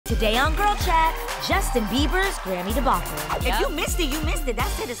Today on Girl Chat, Justin Bieber's Grammy debacle. If you missed it, you missed it.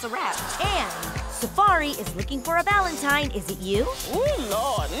 That's it, it's a wrap. And Safari is looking for a Valentine. Is it you? Ooh,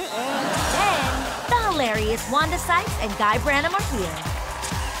 Lord. Then the hilarious Wanda Sykes and Guy Branum are here.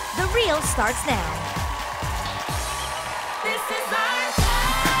 The Reel starts now. This is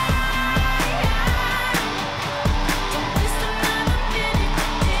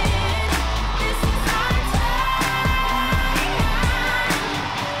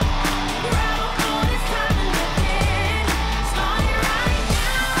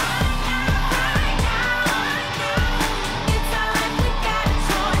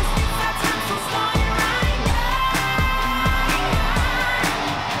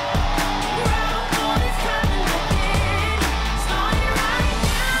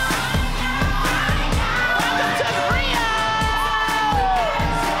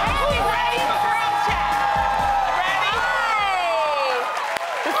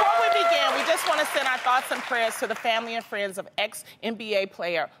our thoughts and prayers to the family and friends of ex-NBA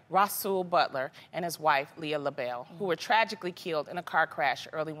player Rasul Butler and his wife, Leah LaBelle, who were tragically killed in a car crash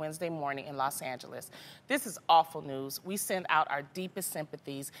early Wednesday morning in Los Angeles. This is awful news. We send out our deepest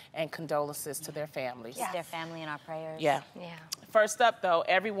sympathies and condolences to their families. Yes. Their family in our prayers. Yeah. First up, though,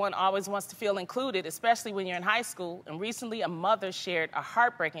 everyone always wants to feel included, especially when you're in high school. And recently, a mother shared a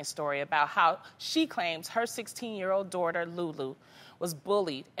heartbreaking story about how she claims her 16-year-old daughter, Lulu, was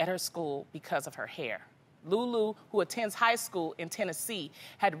bullied at her school because of her hair. Lulu, who attends high school in Tennessee,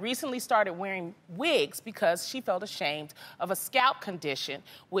 had recently started wearing wigs because she felt ashamed of a scalp condition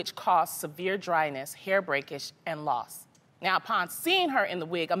which caused severe dryness, hair breakage, and loss. Now, upon seeing her in the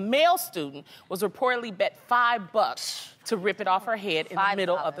wig, a male student was reportedly bet $5 to rip it off her head in the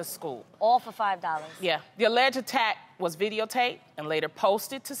middle of the school. All for $5. Yeah. The alleged attack was videotaped and later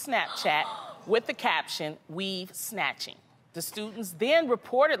posted to Snapchat with the caption, "Weave snatching." The students then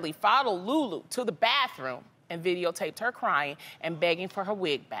reportedly followed Lulu to the bathroom and videotaped her crying and begging for her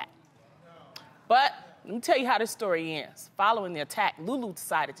wig back. But let me tell you how this story ends. Following the attack, Lulu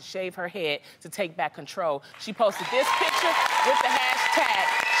decided to shave her head to take back control. She posted this picture with the hashtag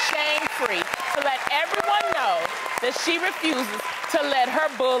 #ShameFree to let everyone know that she refuses to let her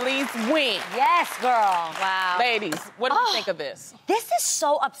bullies win. Yes, girl. Wow. Ladies, what do you think of this? This is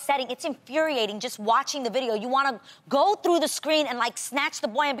so upsetting. It's infuriating just watching the video. You want to go through the screen and, like, snatch the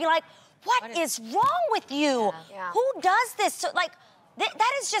boy and be like, what is wrong with you? Yeah. Who does this? So, like,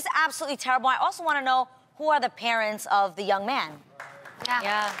 that is just absolutely terrible. I also want to know who are the parents of the young man.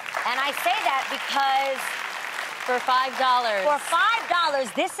 Yeah. And I say that because For $5. for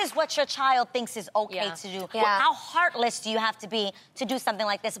 $5, this is what your child thinks is okay to do. Yeah. How heartless do you have to be to do something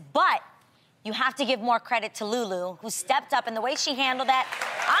like this? But you have to give more credit to Lulu, who stepped up, and the way she handled that.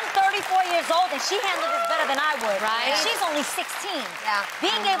 I'm 34 years old, and she handled this better than I would. Right. And she's only 16. Yeah.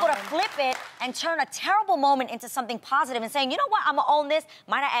 Being able to flip it and turn a terrible moment into something positive and saying, you know what, I'm gonna own this.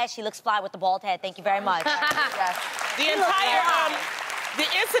 Might I add, she looks fly with the bald head. Thank you very much. Yes. The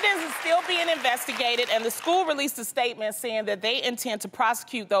incident is still being investigated, and the school released a statement saying that they intend to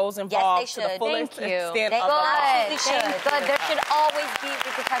prosecute those involved to the fullest extent of the law. Absolutely should. Good. There should always be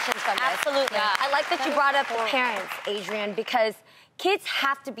repercussions from this. Absolutely. Yeah. I like that you brought up the parents, Adrienne, because kids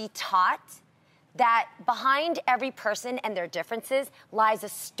have to be taught that behind every person and their differences lies a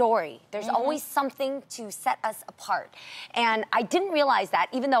story. There's always something to set us apart. And I didn't realize that,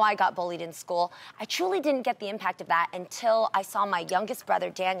 even though I got bullied in school, I truly didn't get the impact of that until I saw my youngest brother,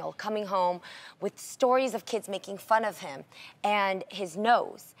 Daniel, coming home with stories of kids making fun of him and his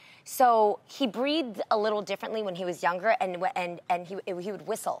nose. So he breathed a little differently when he was younger, and he would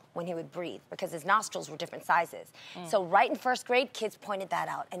whistle when he would breathe because his nostrils were different sizes. So right in first grade, kids pointed that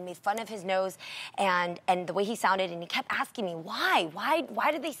out and made fun of his nose and the way he sounded, and he kept asking me, why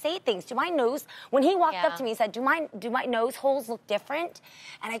did they say things? Do my nose, when he walked up to me, he said, do my nose holes look different?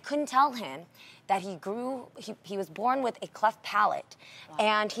 And I couldn't tell him that he was born with a cleft palate,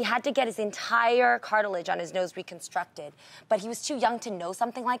 and he had to get his entire cartilage on his nose reconstructed. But he was too young to know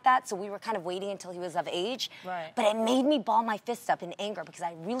something like that, so we were kind of waiting until he was of age. Right. But it made me ball my fists up in anger because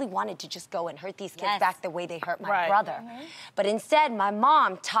I really wanted to just go and hurt these kids back the way they hurt my brother. But instead, my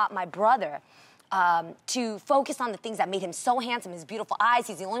mom taught my brother to focus on the things that made him so handsome, his beautiful eyes.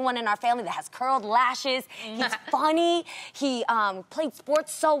 He's the only one in our family that has curled lashes. He's funny. He played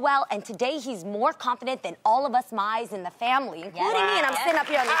sports so well, and today he's more confident than all of us Mai's in the family, including me, and I'm sitting up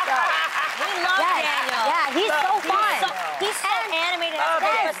here on the show. We love Daniel. Yeah, he's so fun. He's so animated.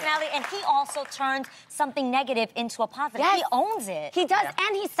 personality, and he also turns something negative into a positive. Yes. He owns it. He does,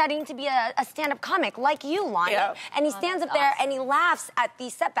 and he's studying to be a stand-up comic like you, Loni. Yeah. And he stands up there and he laughs at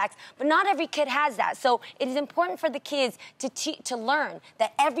these setbacks. But not every kid has that. So it is important for the kids to learn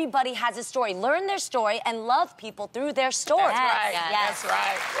that everybody has a story. Learn their story and love people through their story. That's right. Yes. That's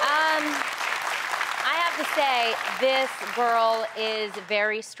right. I have to say, this girl is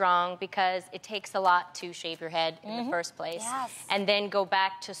very strong because it takes a lot to shave your head in the first place. Yes. And then go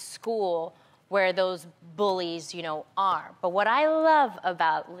back to school where those bullies, you know, are. But what I love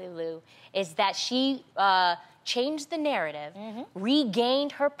about Lulu is that she changed the narrative,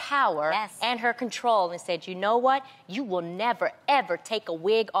 regained her power and her control, and said, you know what? You will never, ever take a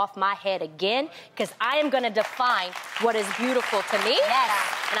wig off my head again, because I am going to define what is beautiful to me.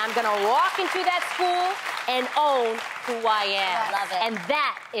 And I'm going to walk into that school and own who I am. Love it. And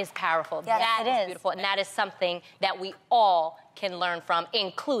that is powerful. Yes, That it is is. beautiful. And that is something that we all can learn from,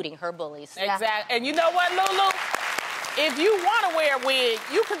 including her bullies. Exactly. And you know what, Lulu? If you want to wear a wig,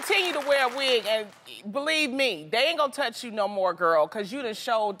 you continue to wear a wig, and believe me, they ain't gonna touch you no more, girl, because you done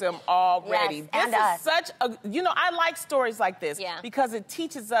showed them already. Yes, and this us. is such a, you know, I like stories like this because it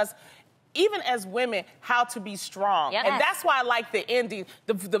teaches us, even as women, how to be strong. Yes. And that's why I like the ending.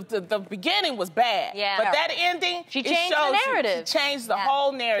 The beginning was bad. But that ending, She it changed shows the narrative. She changed the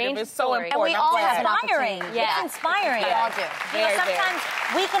whole narrative. Changed It's the so story. important. And we all I'm have glad. an Inspiring. opportunity. It's inspiring. We all do. You know, sometimes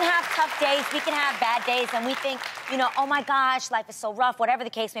we can have tough days, we can have bad days, and we think, you know, oh my gosh, life is so rough, whatever the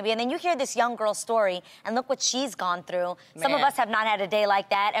case may be. And then you hear this young girl's story, and look what she's gone through. Some of Man. us have not had a day like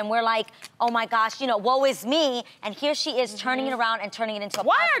that, and we're like, oh my gosh, you know, woe is me. And here she is turning it around and turning it into a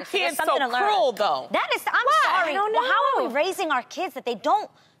Why are positive. So there's kids so something to learn. cruel, though? That is, I'm sorry. I don't Well, how are know. we raising our kids that they don't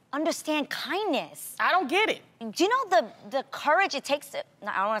understand kindness? I don't get it. Do you know the courage it takes to,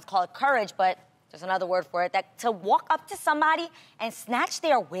 I don't want to call it courage, but there's another word for it, that to walk up to somebody and snatch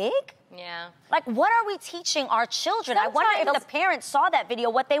their wig? Yeah. Like, what are we teaching our children? I wonder if Sometimes- the parents saw that video,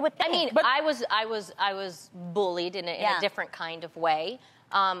 what they would think. I mean, But- I was bullied in a different kind of way.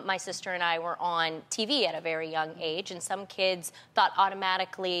 My sister and I were on TV at a very young age, and some kids thought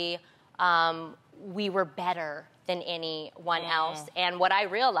automatically we were better than anyone else. And what I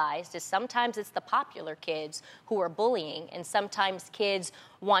realized is sometimes it's the popular kids who are bullying, and sometimes kids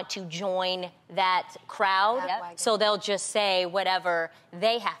want to join that crowd, so they'll just say whatever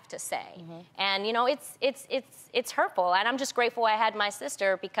they have to say. And you know, it's hurtful. And I'm just grateful I had my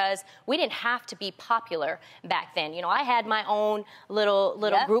sister, because we didn't have to be popular back then. You know, I had my own little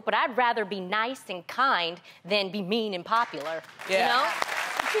group, but I'd rather be nice and kind than be mean and popular. You know?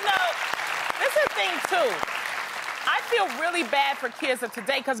 But you know, this is the thing, too. I feel really bad for kids of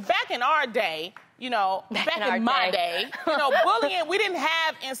today, because back in our day, you know, back in my day, you know, bullying, we didn't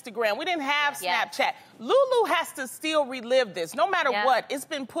have Instagram, we didn't have Snapchat. Lulu has to still relive this. No matter what, it's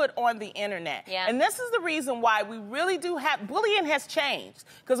been put on the internet. And this is the reason why we really do have, bullying has changed.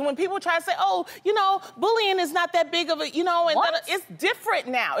 Because when people try to say, oh, you know, bullying is not that big of a, you know, and it's different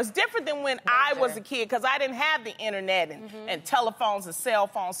now. It's different than when I was a kid, because I didn't have the internet and telephones and cell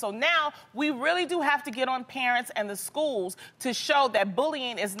phones. So now we really do have to get on parents and the schools to show that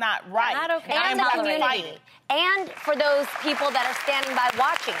bullying is not right. Not okay. And the community. And for those people that are standing by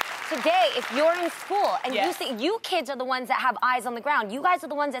watching. Today, if you're in school and you see, you kids are the ones that have eyes on the ground. You guys are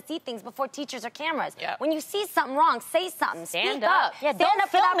the ones that see things before teachers or cameras. When you see something wrong, say something. Stand Speak up. Yeah, Stand don't up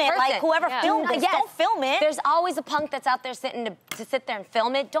for that film it person. like whoever filmed this. Don't film it. There's always a punk that's out there sitting to sit there and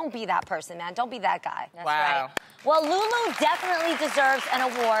film it. Don't be that person, man. Don't be that guy. That's Wow. right. Well, Lulu definitely deserves an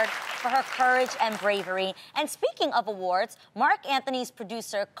award for her courage and bravery. And speaking of awards, Mark Anthony's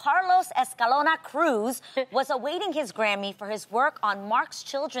producer, Carlos Escalona Cruz, was awaiting his Grammy for his work on Mark's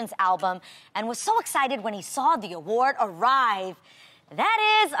children's album and was so excited when he saw the award arrive.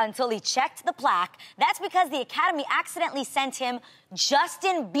 That is, until he checked the plaque. That's because the Academy accidentally sent him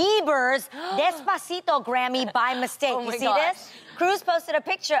Justin Bieber's Despacito Grammy by mistake. Oh you my see gosh. this? Cruz posted a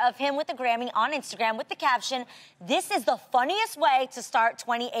picture of him with the Grammy on Instagram with the caption, "This is the funniest way to start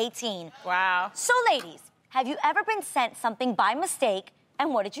 2018. Wow. So, ladies, have you ever been sent something by mistake,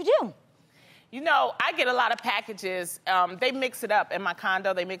 and what did you do? You know, I get a lot of packages. They mix it up in my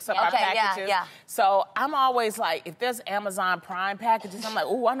condo. They mix up our packages. So I'm always like, if there's Amazon Prime packages, I'm like,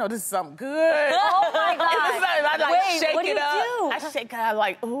 oh, I know this is something good. Oh, my God. I like Wait, shake what do it you up. do? I shake it up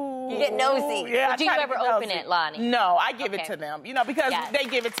like, ooh. You get nosy. Yeah, Do you ever open it, Loni? No, I give it to them. You know, because they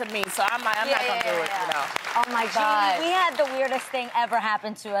give it to me. So I'm like, I'm not going to do it, you know. Oh, my God. We had the weirdest thing ever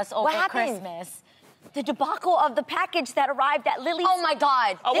happen to us over What happened? Christmas. the debacle of the package that arrived at Lily's. Oh my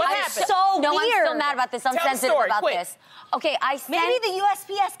God. Oh, what I'm happened? So No, weird. I'm so mad about this. I'm Tell the sensitive story, about quick. this. Okay, I sent... Maybe the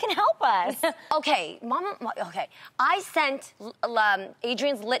USPS can help us. Okay, I sent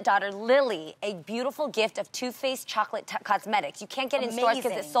Adrienne's lit daughter, Lily, a beautiful gift of Too Faced chocolate cosmetics. You can't get it in stores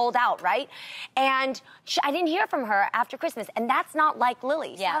because it's sold out, right? And I didn't hear from her after Christmas, and that's not like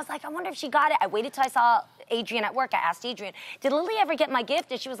Lily. So I was like, I wonder if she got it. I waited till I saw Adrienne at work. I asked Adrienne, did Lily ever get my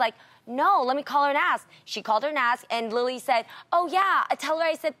gift? And she was like, no, let me call her and ask. She called her and asked, and Lily said, oh yeah, tell her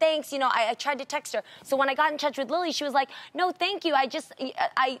I said thanks. You know, I tried to text her. So when I got in touch with Lily, she was like, no, thank you. I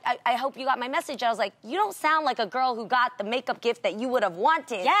hope you got my message. I was like, you don't sound like a girl who got the makeup gift that you would have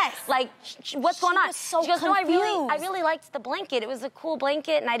wanted. Yes. Like, what's going on? So she goes, confused. no, I really liked the blanket. It was a cool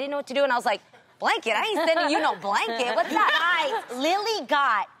blanket, and I didn't know what to do. And I was like, blanket? I ain't sending you no blanket. What's that? Guys, Lily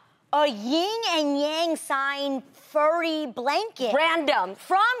got a yin and yang sign furry blanket. Random.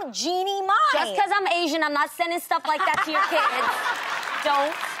 From Jeannie Mai. Just because I'm Asian, I'm not sending stuff like that to your kids.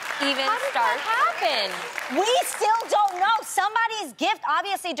 Don't even start. How did that happen? We still don't know. Somebody's gift,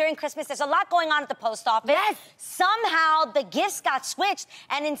 obviously during Christmas, there's a lot going on at the post office. Yes. Somehow the gifts got switched,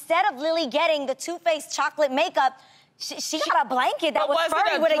 and instead of Lily getting the Too Faced chocolate makeup, she got a blanket that But was was it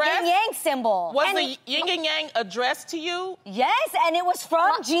furry with a addressed? yin-yang symbol. Was And the yin and yang addressed to you? yes, and it was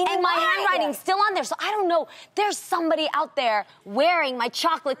from Jeannie And my Mai. handwriting's still on there, so I don't know. There's somebody out there wearing my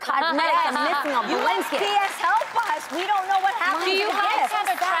chocolate cosmetics and missing a blanket. USPS, help us. We don't know what happened. Do you to the guys gift. have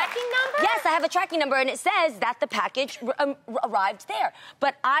a tracking number? Yes, I have a tracking number, and it says that the package arrived there.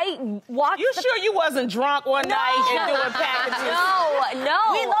 But I walked... You sure you wasn't drunk one night and doing packages?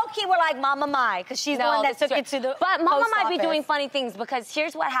 No. We low-key were like Mama Mai, because she's the one that took it to the But Mama post might be office. doing funny things, because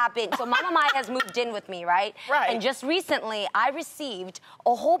here's what happened. So Mama Mai has moved in with me, right? Right. And just recently, I received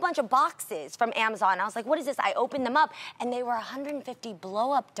a whole bunch of boxes from Amazon. I was like, what is this? I opened them up, and they were 150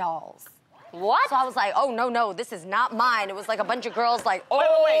 blow-up dolls. What? So I was like, oh, no, this is not mine. It was like a bunch of girls like,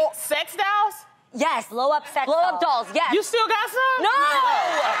 oh. Wait. Sex dolls? Yes. Blow-up sex Blow-up dolls, yes. You still got some? No!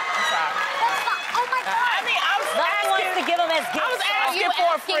 Oh, I'm sorry. That's not, oh, my God. I mean, I was Nobody wants to give them as gifts. I was asking you for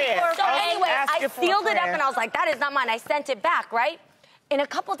a asking friend. for a So friend? anyway, I asking for a sealed it up friend. and I was like, that is not mine. I sent it back, right? In a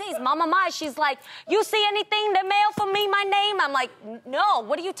couple days, Mama Mai, she's like, you see anything they mailed for me, my name? I'm like, no,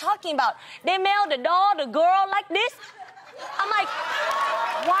 what are you talking about? They mailed a doll, the girl like this? I'm like,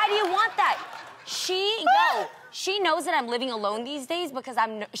 why do you want that? She knows that I'm living alone these days because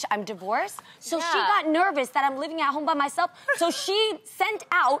I'm divorced. So she got nervous that I'm living at home by myself. So she sent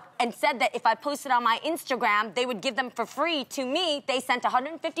out and said that if I posted on my Instagram, they would give them for free to me. They sent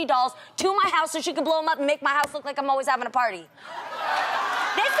 $150 to my house so she could blow them up and make my house look like I'm always having a party.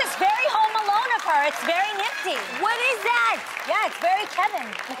 This is very Home Alone of her. It's very nifty. What is that? Yeah, it's very Kevin.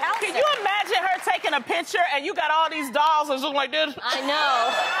 Can you imagine her taking a picture and you got all these dolls and looking like this? I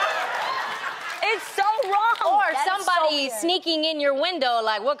know. It's so wrong. Or That is so somebody weird. sneaking in your window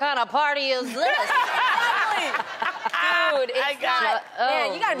like, what kind of party is this? Dude, it's not.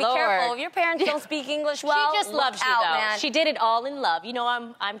 Man, you gotta be careful. If your parents don't speak English well, She just look loves you, out, though. man. She did it all in love. You know,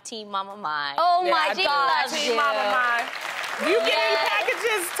 I'm Team Mama Mai. Oh Yeah, my I God. do. Team Mama Mai. You get any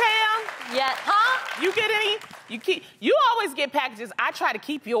packages, Tam? Yeah. Huh? You get any? You always get packages. I try to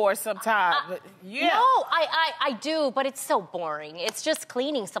keep yours sometimes. But yeah. No, I do, but it's so boring. It's just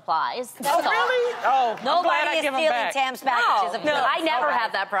cleaning supplies. That's all. Really? Oh, I'm glad Nobody I is give them stealing back. Tam's packages. No, I never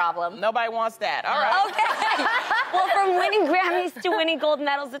have that problem. Nobody wants that. All right. Okay. Well, from winning Grammys to winning gold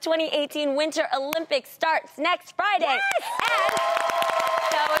medals, the 2018 Winter Olympics starts next Friday. And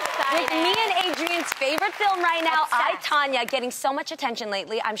So exciting. with me and Adrienne's favorite film right now, I, Tanya, getting so much attention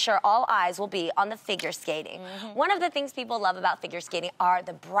lately, I'm sure all eyes will be on the figure skating. One of the things people love about figure skating are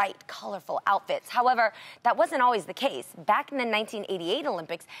the bright, colorful outfits. However, that wasn't always the case. Back in the 1988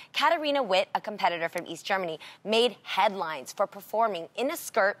 Olympics, Katharina Witt, a competitor from East Germany, made headlines for performing in a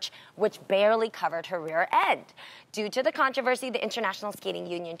skirt which barely covered her rear end. Due to the controversy, the International Skating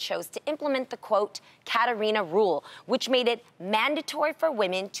Union chose to implement the, quote, Katharina rule, which made it mandatory for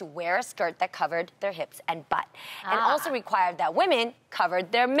women to wear a skirt that covered their hips and butt, and also required that women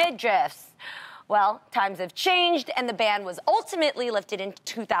covered their midriffs. Well, times have changed, and the ban was ultimately lifted in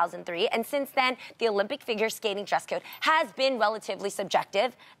 2003, and since then, the Olympic figure skating dress code has been relatively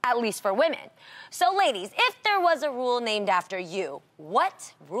subjective, at least for women. So, ladies, if there was a rule named after you,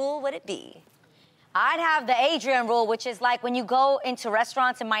 what rule would it be? I'd have the Adrienne rule, which is like when you go into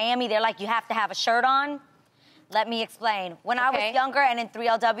restaurants in Miami, they're like, you have to have a shirt on. Let me explain. When I was younger and in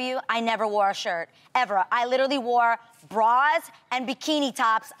 3LW, I never wore a shirt, ever. I literally wore bras and bikini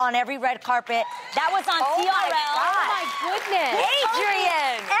tops on every red carpet. That was on TRL. Oh, my goodness.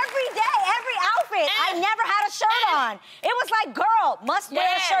 Adrienne! Every day, every outfit. outfit. I never had a shirt on. It was like, girl, must wear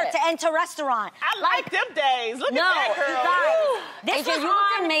a shirt to enter restaurant. I like them days. Look at that, girl. This was you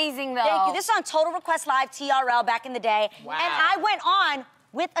look amazing, though. Thank you. This is on Total Request Live TRL back in the day. Wow. And I went on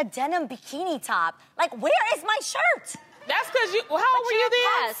with a denim bikini top. Like, where is my shirt? That's because you, how old were you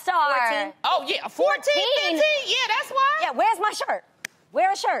then? Star. 14. Oh, yeah, 14, 15? Yeah, that's why. Yeah, where's my shirt?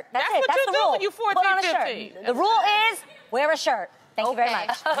 Wear a shirt. That's it. what That's you the do rule. when you 14, Put on a 15. shirt. The rule is wear a shirt. Thank you very Okay.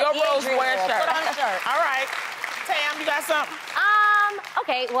 much. Your rules, Adrienne wear a rule. shirt. Put on a shirt. All right. Tam, you got something?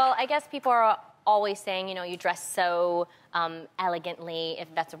 Okay, well, I guess people are always saying, you know, you dress so elegantly, if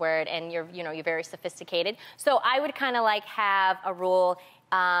that's a word, and you're very sophisticated. So I would kind of like have a rule,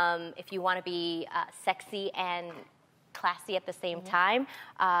 if you want to be sexy and classy at the same time,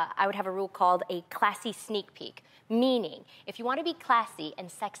 I would have a rule called a classy sneak peek. Meaning, if you want to be classy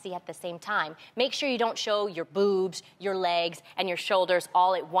and sexy at the same time, make sure you don't show your boobs, your legs, and your shoulders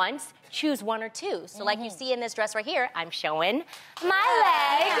all at once. Choose one or two. So like you see in this dress right here, I'm showing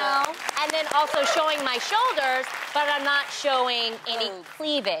my legs, and then also showing my shoulders, but I'm not showing any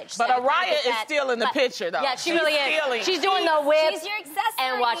cleavage. But So Araya is that- still in the picture, though. Yeah, she She's really stealing. is. She's doing the whip. She's your accessory.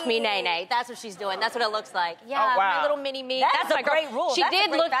 And watch me nay. That's what she's doing. That's what it looks like. Yeah, Oh, wow. my little mini me. That's a my girl. great rule. She That's a did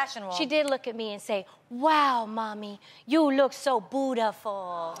great look. fashion rule. She did look at me and say, "Wow, mommy, you look so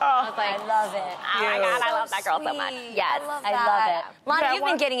beautiful." I was like, I love it. Oh my God, I love that girl so much. Sweet. Yes, I love I that. love it. Loni, got you've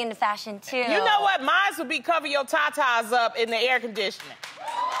one? been getting into fashion, too. You know what? Mine would be cover your tatas up in the air conditioning.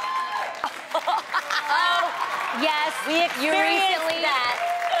 Yes, you recently had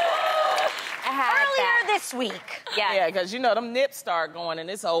Earlier that. this week. Yes. Yeah, because you know them nips start going and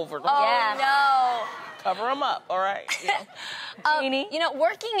it's over. Yeah. No. Cover them up, all right? Yeah. Jeannie? You know,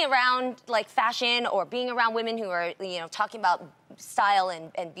 working around like fashion or being around women who are, talking about style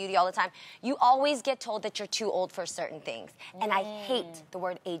and beauty all the time, you always get told that you're too old for certain things. And I hate the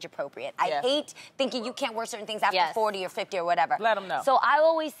word age appropriate. I Yeah. hate thinking you can't wear certain things after Yes. 40 or 50 or whatever. Let 'em know. So I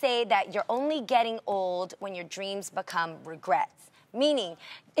always say that you're only getting old when your dreams become regrets. Meaning,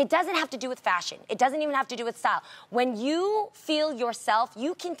 it doesn't have to do with fashion. It doesn't even have to do with style. When you feel yourself,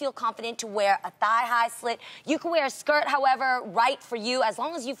 you can feel confident to wear a thigh-high slit. You can wear a skirt, however, right for you, as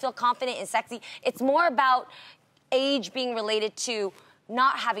long as you feel confident and sexy. It's more about age being related to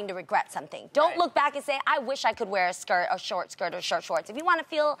not having to regret something. Don't look back and say, I wish I could wear a skirt, a short skirt, or short shorts. If you want to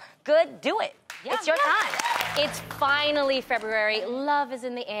feel good, do it. It's your time. It's finally February. Love is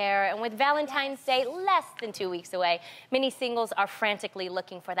in the air. And with Valentine's Day less than 2 weeks away, many singles are frantically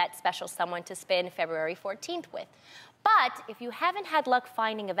looking for that special someone to spend February 14th with. But if you haven't had luck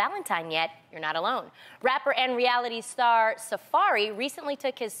finding a Valentine yet, you're not alone. Rapper and reality star Safari recently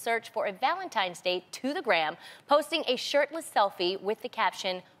took his search for a Valentine's date to the gram, posting a shirtless selfie with the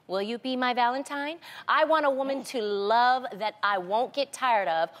caption, "Will you be my Valentine? I want a woman to love that I won't get tired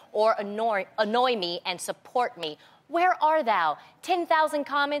of or annoy me and support me. Where are thou? 10,000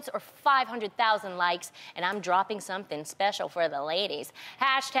 comments or 500,000 likes, and I'm dropping something special for the ladies.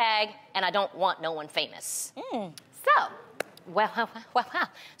 Hashtag, and I don't want no one famous." So, well.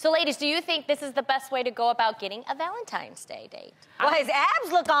 So, ladies, do you think this is the best way to go about getting a Valentine's Day date? Well, his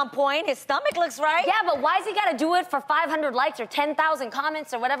abs look on point. His stomach looks right. Yeah, but why's he got to do it for 500 likes or 10,000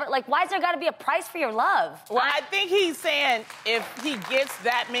 comments or whatever? Like, why's there got to be a price for your love? Well, I think he's saying if he gets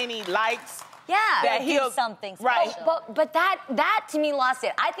that many likes, Yeah. that do he'll something right. special. But that to me lost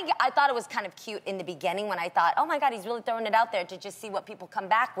it. I thought it was kind of cute in the beginning when I thought, oh my God, he's really throwing it out there to just see what people come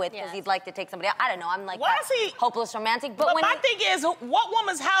back with because Yes. he'd like to take somebody out. I don't know. I'm like Why that is he- hopeless romantic. But But when my thing is, what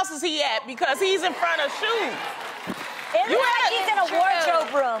woman's house is he at? Because he's in front of shoes. It You looks had- like he's in a True.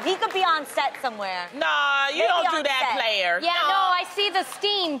 wardrobe room. He could be on set somewhere. Nah, you Maybe don't do on that, set. player. Yeah, no, I see the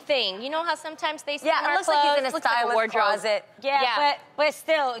steam thing. You know how sometimes they steam yeah, our it looks like he's in a clothes? Looks like stylist wardrobe. closet. Yeah, but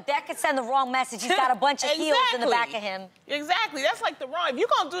still, that could send the wrong message. He's got a bunch of heels in the back of him. Exactly. That's like the wrong. If you're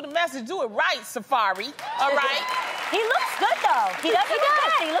gonna do the message, do it right, Safari. All right. He looks good though. He does look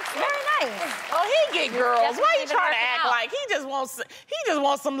good. He looks very nice. Oh, he get girls. Why Definitely you been trying to working act out. like he just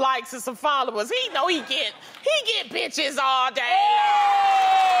wants some likes and some followers? He know he get bitches all day.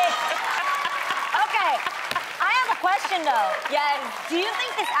 Okay. I have a question though. Yeah. Do you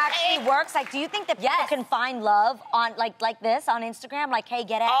think this actually works? Like, do you think that people can find love on like this on Instagram? Like, hey,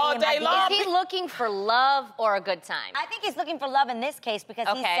 get at All me in my day DMs? long. Is he looking for love or a good time? I think he's looking for love in this case because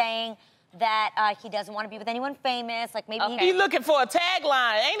he's Okay. saying, that he doesn't want to be with anyone famous. Like maybe He looking for a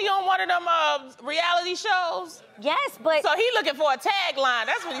tagline. Ain't he on one of them reality shows? Yes, but... So he looking for a tagline.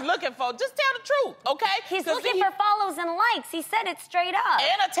 That's what he's looking for. Just tell the truth, okay? He's looking for follows and likes. He said it straight up.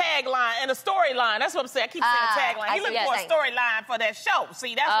 And a tagline and a storyline. That's what I'm saying. I keep saying tagline. He looking for a storyline for that show.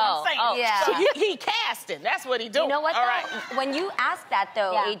 See, that's what I'm saying. Yeah. So he casting. That's what he doing. You know what, All though? right. When you ask that,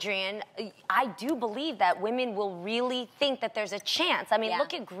 though, Adrienne, I do believe that women will really think that there's a chance. I mean,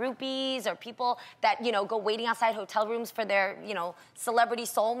 look at groupies or people that, you know, go waiting outside hotel rooms for their, you know, celebrity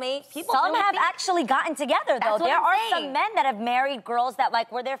soulmate. People Some really have think... actually gotten together, though. That's what There I'm are saying. some men that have married girls that,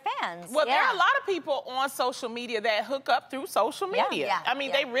 like, were their fans. Well, there are a lot of people on social media that hook up through social media. I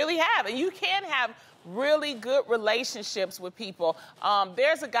mean, they really have. And you can have really good relationships with people.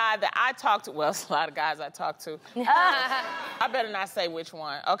 There's a guy that I talk to. Well, it's a lot of guys I talk to. I better not say which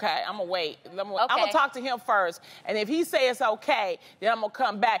one. Okay, I'm going to wait. I'm going to talk to him first. And if he says it's okay, then I'm going to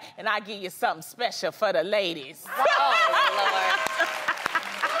come back and I'll give you something special for the ladies. Oh, Lord.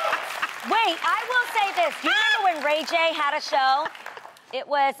 Wait, I will say this. Do you remember when Ray J had a show? It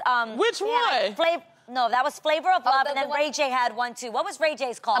was... Which one? No, that was Flavor of Love, and then Ray J had one, too. What was Ray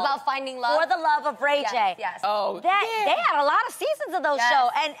J's called? About finding love? For the Love of Ray J. Yes. Oh, They had a lot of seasons of those shows,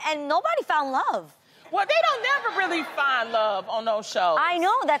 and nobody found love. Well, they don't never really find love on those shows. I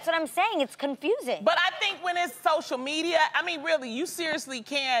know, that's what I'm saying. It's confusing. But I think when it's social media, I mean, really, you seriously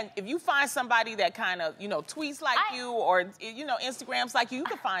can, if you find somebody that kind of, you know, tweets like you or, you know, Instagrams like you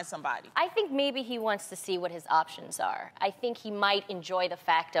can find somebody. I think maybe he wants to see what his options are. I think he might enjoy the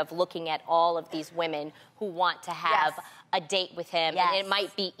fact of looking at all of these women who want to have a date with him, and it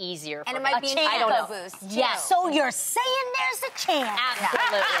might be easier for him. And it might be an ego boost, too. Yes. So you're saying there's a chance.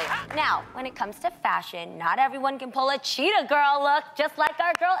 Absolutely. Now, when it comes to fashion, not everyone can pull a cheetah girl look, just like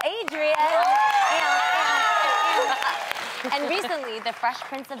our girl Adrienne. And recently, the Fresh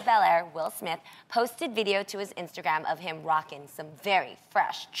Prince of Bel-Air, Will Smith, posted video to his Instagram of him rocking some very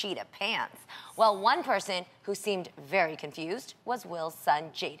fresh cheetah pants. Well, one person who seemed very confused was Will's son,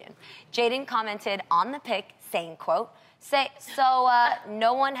 Jaden. Jaden commented on the pic saying, quote,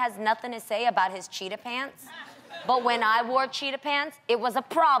 no one has nothing to say about his cheetah pants, but when I wore cheetah pants, it was a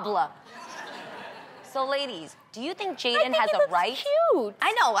problem. So, ladies, do you think Jaden has a right? Cute.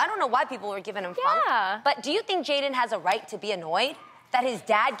 I know. I don't know why people were giving him funk. But do you think Jaden has a right to be annoyed that his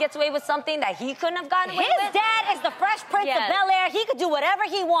dad gets away with something that he couldn't have gotten away with? His dad is the Fresh Prince of Bel-Air. He could do whatever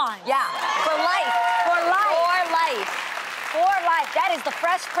he wants. Yeah, for life. For life. For life. For life. That is the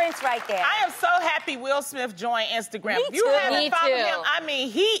Fresh Prince right there. I am so happy Will Smith joined Instagram. Me If you too. haven't followed him, I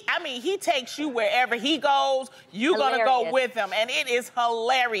mean, he takes you wherever he goes. You're gonna go with him, and it is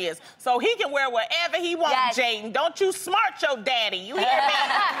hilarious. So he can wear whatever he wants, Jaden. Don't you smart your daddy. You hear me?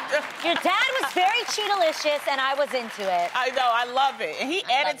 Your dad was very cheetah-licious, and I was into it. I know. I love it, and he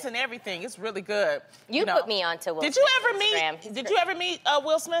edits and everything. It's really good. You put me onto Will Did Smith's you ever Instagram. meet? Did you ever meet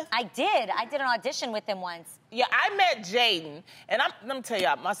Will Smith? I did. I did an audition with him once. Yeah, I met Jaden, and let me tell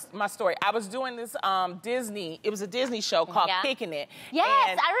y'all my story. I was doing this Disney, it was a Disney show called Kicking It. Yes,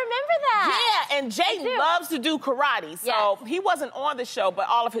 and I remember that. Yeah, and Jaden loves to do karate, so he wasn't on the show, but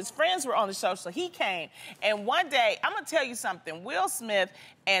all of his friends were on the show, so he came. And one day, I'm gonna tell you something, Will Smith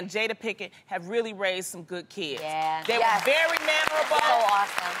and Jada Pinkett have really raised some good kids. Yeah. They were very mannerable. So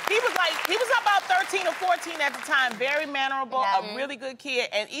awesome. He was about 13 or 14 at the time, very mannerable, a really good kid.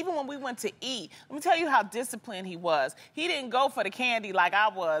 And even when we went to eat, let me tell you how disciplined he was. He didn't go for the candy like I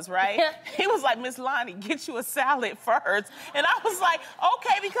was, right? He was like, Miss Loni, get you a salad first. And I was like,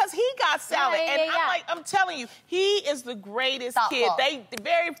 okay, because he got salad. I'm telling you, he is the greatest kid. They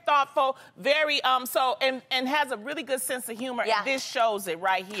very thoughtful, very and has a really good sense of humor. And this shows it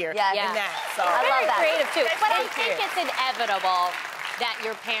right here in that. So Very creative too. But I Thank think you. it's inevitable that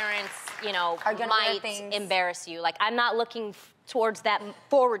your parents, you know, might embarrass you. Like, I'm not looking forward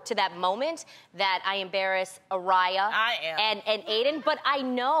to that moment that I embarrass Araya and Aiden, but I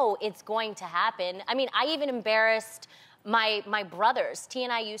know it's going to happen. I mean, I even embarrassed my brothers. T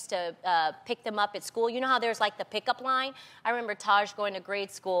and I used to pick them up at school. You know how there's like the pickup line? I remember Taj going to grade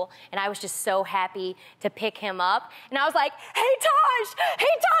school, and I was just so happy to pick him up. And I was like, hey, Taj,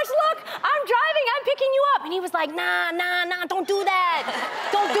 look, I'm driving, I'm picking you up. And he was like, nah, don't do that.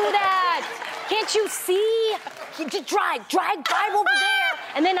 Don't do that. Can't you see? Just drive over there,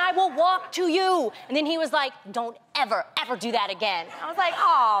 and then I will walk to you. And then he was like, don't ever do that again. I was like,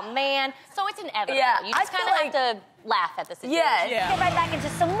 oh, man. So it's inevitable. Yeah, You just kind of have to laugh at the situation. Yeah. Get right back into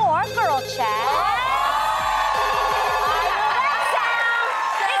some more girl chat.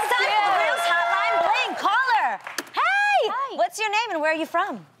 It's time for the Reels Hotline Bling. Caller. Hey. What's your name and where are you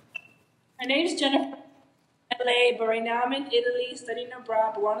from? My name's Jennifer. LA, but right now I'm in Italy studying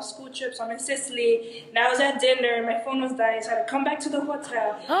abroad, but we're on a school trip, so I'm in Sicily. And I was at dinner, and my phone was dying, so I had to come back to the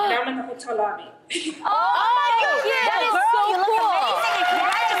hotel, and I'm in the hotel lobby. Oh, my God. That is so you look amazing, and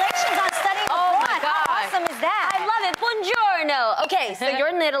congratulations on studying abroad. How awesome is that? I love it. Buongiorno. Okay, so you're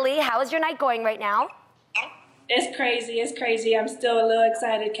in Italy. How is your night going right now? It's crazy. It's crazy. I'm still a little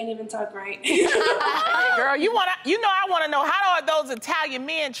excited. Can't even talk right. Girl, I want to know, how are those Italian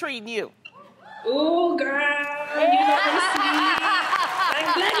men treating you? Ooh, girl. You know I'm sweet. Like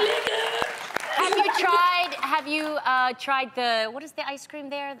black nigga. Have you tried the, what is the ice cream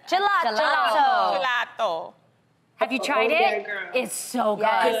there? Gelato. Have you tried there, it? girl. It's so good.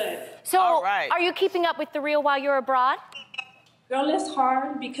 Good. So, All right. are you keeping up with The Real while you're abroad? Girl, it's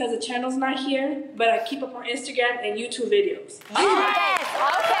hard because the channel's not here, but I keep up on Instagram and YouTube videos. Yes.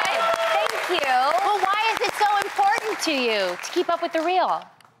 Okay. Thank you. Well, why is it so important to you to keep up with The Real?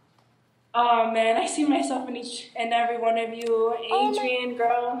 Oh man, I see myself in each and every one of you. Adrienne,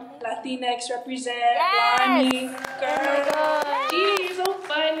 girl, Latinx represent. Loni, girl. She's so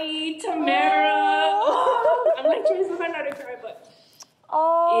funny. Tamera. Oh. I'm like trying so hard not to cry, but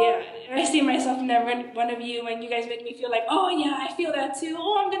yeah, I see myself in every one of you, and you guys make me feel like, oh yeah, I feel that too.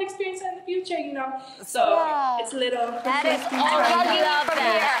 Oh, I'm gonna experience that in the future, you know. So it's little. That is I'm hugging you from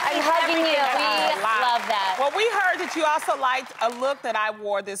here. I'm hugging you. We love that. Well, we heard that you also liked a look that I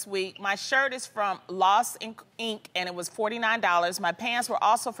wore this week. My shirt is from Lost Ink, and it was $49. My pants were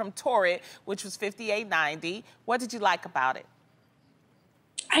also from Torrid, which was $58.90. What did you like about it?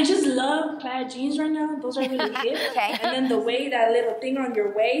 I just love plaid jeans right now. Those are really hip. Okay. And then the way that little thing on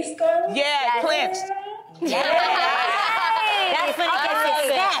your waist goes. Yeah, clinched. That's when it gets it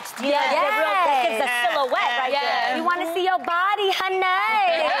snatched. You know, that gives a silhouette right there. We want to see your body, honey.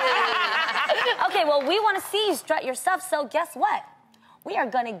 Okay, well, we want to see you strut your stuff, so guess what? We are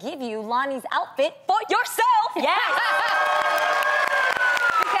going to give you Loni's outfit for yourself. Yes.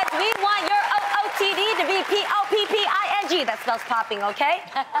 Because we want your OOTD to be POPPING. That spells popping, okay?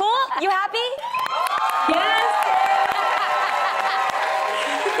 Cool? You happy? Yes.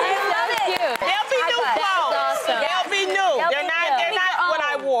 I love it. They'll be new clothes. Awesome. They'll be new. They're not what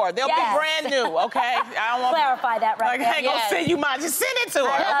I wore. They'll be brand new, okay? I don't want Clarify that right I ain't gonna send you mine. Just send it to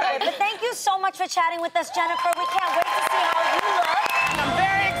her, I love okay? it. But thank you so much for chatting with us, Jennifer. We can't wait to see how you look. I'm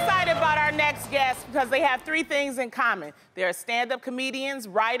very excited about our next guest because they have three things in common. They're stand-up comedians,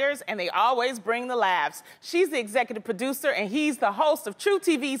 writers, and they always bring the laughs. She's the executive producer, and he's the host of True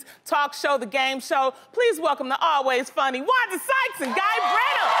TV's talk show, The Game Show. Please welcome the always funny Wanda Sykes and Guy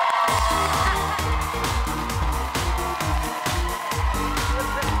Branum.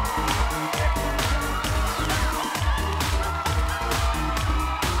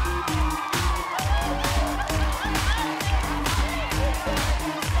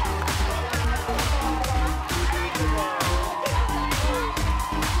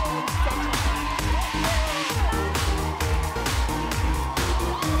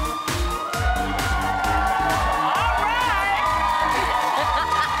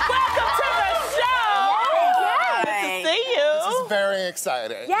 Very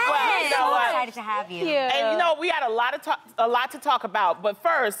exciting. Yes. Well, you know So what? excited to have you. And you know, we had a lot to talk about. But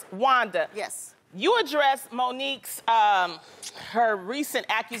first, Wanda. Yes. You addressed Monique's, her recent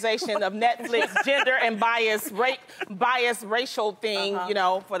accusation of Netflix gender and bias racial thing, you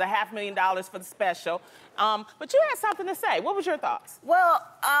know, for the $500,000 for the special. But you had something to say. What was your thoughts? Well,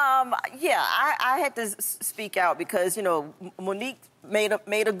 yeah, I had to speak out because, you know, Monique made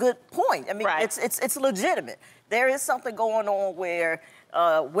a good point. I mean, it's legitimate. There is something going on where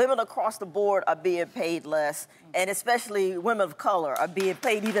women across the board are being paid less, and especially women of color are being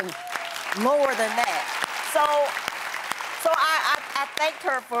paid even lower than that. So I thanked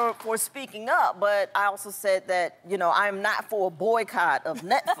her for speaking up, but I also said that, you know, I'm not for a boycott of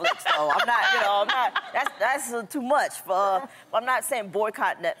Netflix, though. I'm not, you know, I'm not, that's too much for, I'm not saying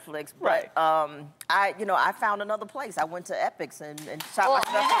boycott Netflix, but I found another place. I went to Epix and shot my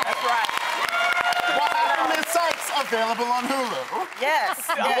stuff. That's right. Wanda Sykes, available on Hulu. Yes.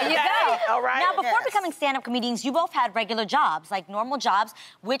 There you go. All right. Now, before becoming stand-up comedians, you both had regular jobs, like normal jobs,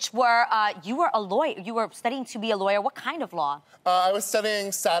 which were, you were a lawyer. You were studying to be a lawyer. What kind of law? I was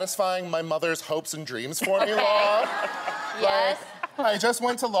studying satisfying my mother's hopes and dreams for me law. Yes. I just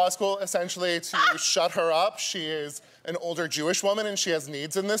went to law school essentially to shut her up. She is an older Jewish woman and she has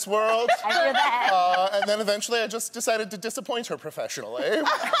needs in this world. I hear that. And then eventually I just decided to disappoint her professionally. You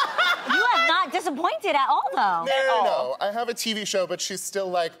have not disappointed at all, though. No. I have a TV show, but she's still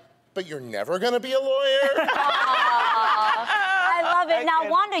like, but you're never gonna be a lawyer? I love it. Now,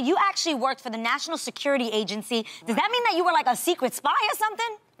 Wanda, you actually worked for the National Security Agency. Does that mean that you were like a secret spy or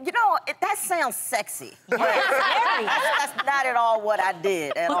something? You know, that sounds sexy. Yes, that's not at all what I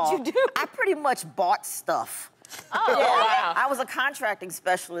did at all. What'd you do? I pretty much bought stuff. Oh, yeah. Wow. I was a contracting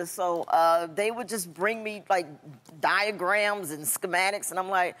specialist, so they would just bring me, like, diagrams and schematics, and I'm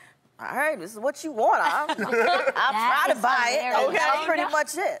like, all right, this is what you want. I'll try to buy it. Okay. That's pretty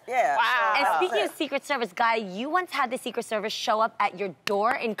much it. Yeah. Wow. And speaking of Secret Service, Guy, you once had the Secret Service show up at your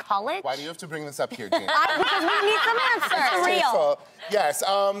door in college? Why do you have to bring this up here, Jeannie? Because we need some answers. For real. So, yes,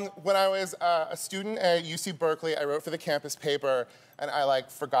 when I was a student at UC Berkeley, I wrote for the campus paper, and I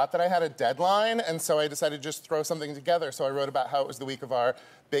forgot that I had a deadline, and so I decided to just throw something together. So I wrote about how it was the week of our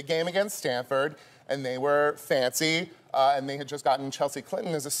big game against Stanford, and they were fancy, and they had just gotten Chelsea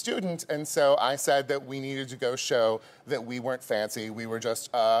Clinton as a student, and so I said that we needed to go show that we weren't fancy, we were just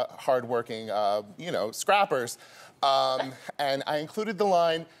hardworking, scrappers. And I included the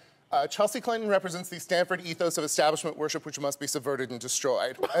line, Chelsea Clinton represents the Stanford ethos of establishment worship which must be subverted and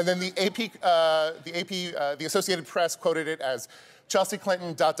destroyed. And then the Associated Press quoted it as, Chelsea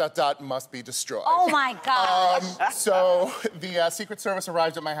Clinton, ... must be destroyed. Oh, my gosh. So the Secret Service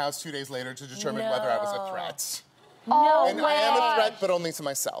arrived at my house 2 days later to determine whether I was a threat. No and way. I am a threat, but only to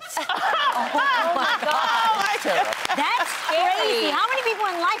myself. Oh, my God. That's crazy. How many people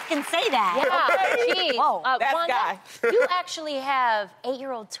in life can say that? Yeah, geez. Whoa. That's Wanda, Guy. You actually have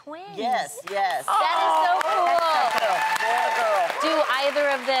 8-year-old twins. Yes, yes. That is so cool. Do either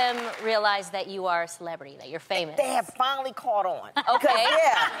of them realize that you are a celebrity, that you're famous? They have finally caught on. Okay.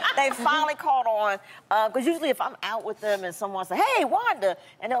 Yeah, they finally caught on. Because usually if I'm out with them and someone says, hey, Wanda,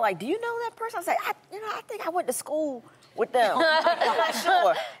 and they're like, do you know that person? I say, I think I went to school with them. I'm not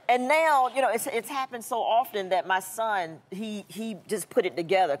sure. And now, it's happened so often that my son, he just put it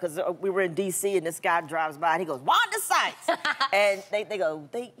together because we were in D.C. and this guy drives by and he goes, Wanda Sykes. And they go,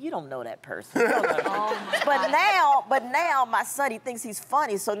 you don't know that person. You don't know that. But now my son, he thinks he's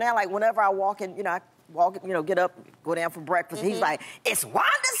funny. So now, whenever I walk in, I walk, get up, go down for breakfast, he's like, it's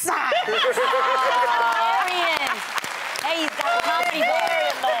Wanda Sykes. Hey, he's got comedy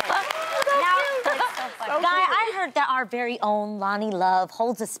now, Guy, I heard that our very own Loni Love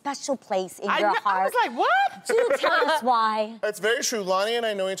holds a special place in your heart. I was like, what? Do tell us why. It's very true. Lonnie and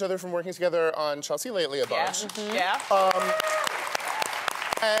I know each other from working together on Chelsea Lately a bunch. Yeah.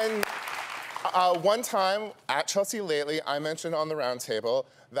 And one time at Chelsea Lately, I mentioned on the round table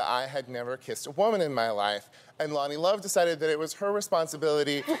that I had never kissed a woman in my life. And Loni Love decided that it was her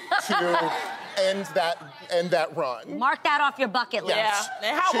responsibility to end that run. Mark that off your bucket list. Yeah.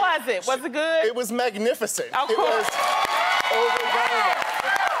 And how was it? Was it good? It was magnificent. Oh, cool. It was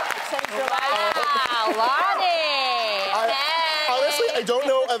overwhelming. Wow, Loni. Honestly, I don't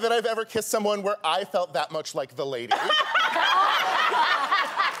know that I've ever kissed someone where I felt that much like the lady. Oh,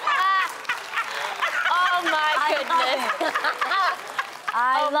 my goodness.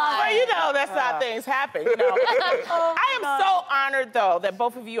 I love it. Well, that's how things happen, I am so honored, though, that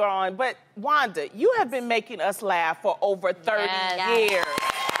both of you are on. But, Wanda, you have been making us laugh for over 30 years. 30 years.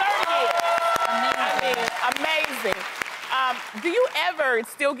 Amazing. Do you ever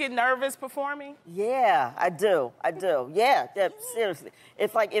still get nervous performing? Yeah, I do. Yeah, seriously.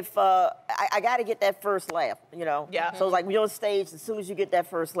 It's like if I got to get that first laugh, Yeah. So it's like when you're on stage, as soon as you get that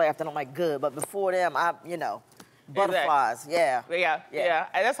first laugh, then I'm like, good. But before them, butterflies. Exactly. Yeah.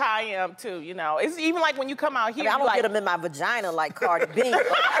 And that's how I am, too, It's even like when you come out here, I don't get them in my vagina like Cardi B.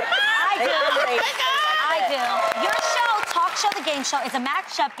 I do. Your show, Talk Show, The Game Show, is a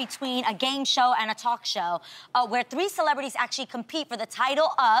matchup between a game show and a talk show where 3 celebrities actually compete for the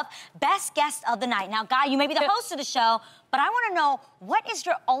title of Best Guest of the Night. Now, Guy, you may be the host of the show, but I want to know, what is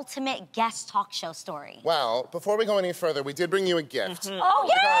your ultimate guest talk show story? Well, before we go any further, we did bring you a gift. Oh,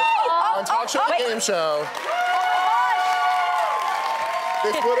 yay! On Talk Show, The Game Show,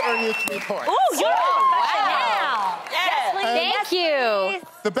 this would earn you 3 points. Ooh, you're wow. Thank you.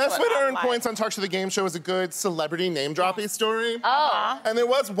 The best way to earn points on Talk Show, The Game Show is a good celebrity name-dropping story. Oh. And there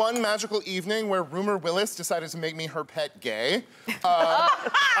was one magical evening where Rumor Willis decided to make me her pet gay.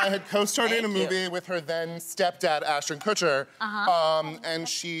 I had co-starred in a movie with her then stepdad, Ashton Kutcher. And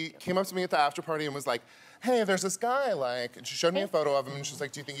she came up to me at the after party and was like, hey, there's this guy, and she showed me a photo of him, and she's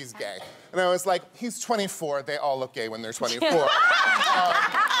like, do you think he's gay? And I was like, he's 24. They all look gay when they're 24.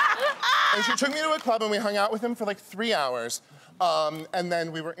 And she took me to a club, and we hung out with him for 3 hours. And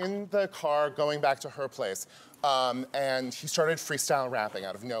then we were in the car going back to her place. And he started freestyle rapping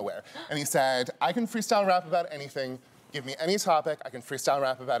out of nowhere. And he said, I can freestyle rap about anything. Give me any topic. I can freestyle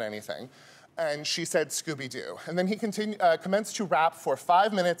rap about anything. And she said, Scooby-Doo. And then he commenced to rap for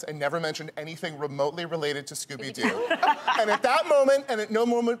 5 minutes and never mentioned anything remotely related to Scooby-Doo. And at that moment, and at no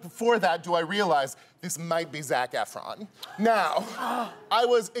moment before that, do I realize this might be Zac Efron. Now, I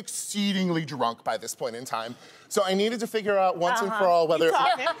was exceedingly drunk by this point in time, so I needed to figure out once and for all whether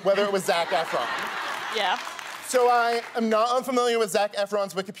it was Zac Efron. Yeah. So I am not unfamiliar with Zac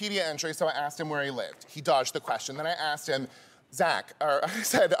Efron's Wikipedia entry, so I asked him where he lived. He dodged the question. Then I asked him, I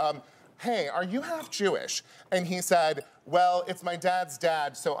said, hey, are you half Jewish? And he said, well, it's my dad's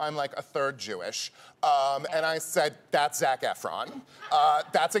dad, so I'm like a third Jewish. And I said, that's Zac Efron.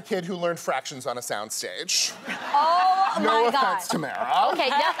 That's a kid who learned fractions on a soundstage. Oh, no my offense, God. Tamera. Okay,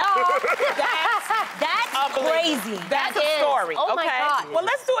 that's crazy. That's a story. Oh, my God. Well,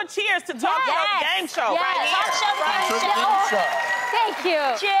 let's do a cheers to Talk Show the Game Show right here. Talk Show the Game Show. Thank you.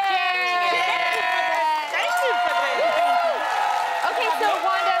 Cheers. Thank you for this. Okay, so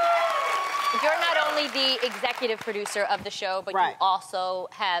Wanda, you're not only the executive producer of the show, but you also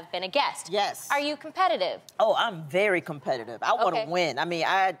have been a guest. Yes. Are you competitive? Oh, I'm very competitive. I want to Okay. win. I mean,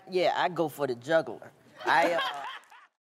 I go for the juggler.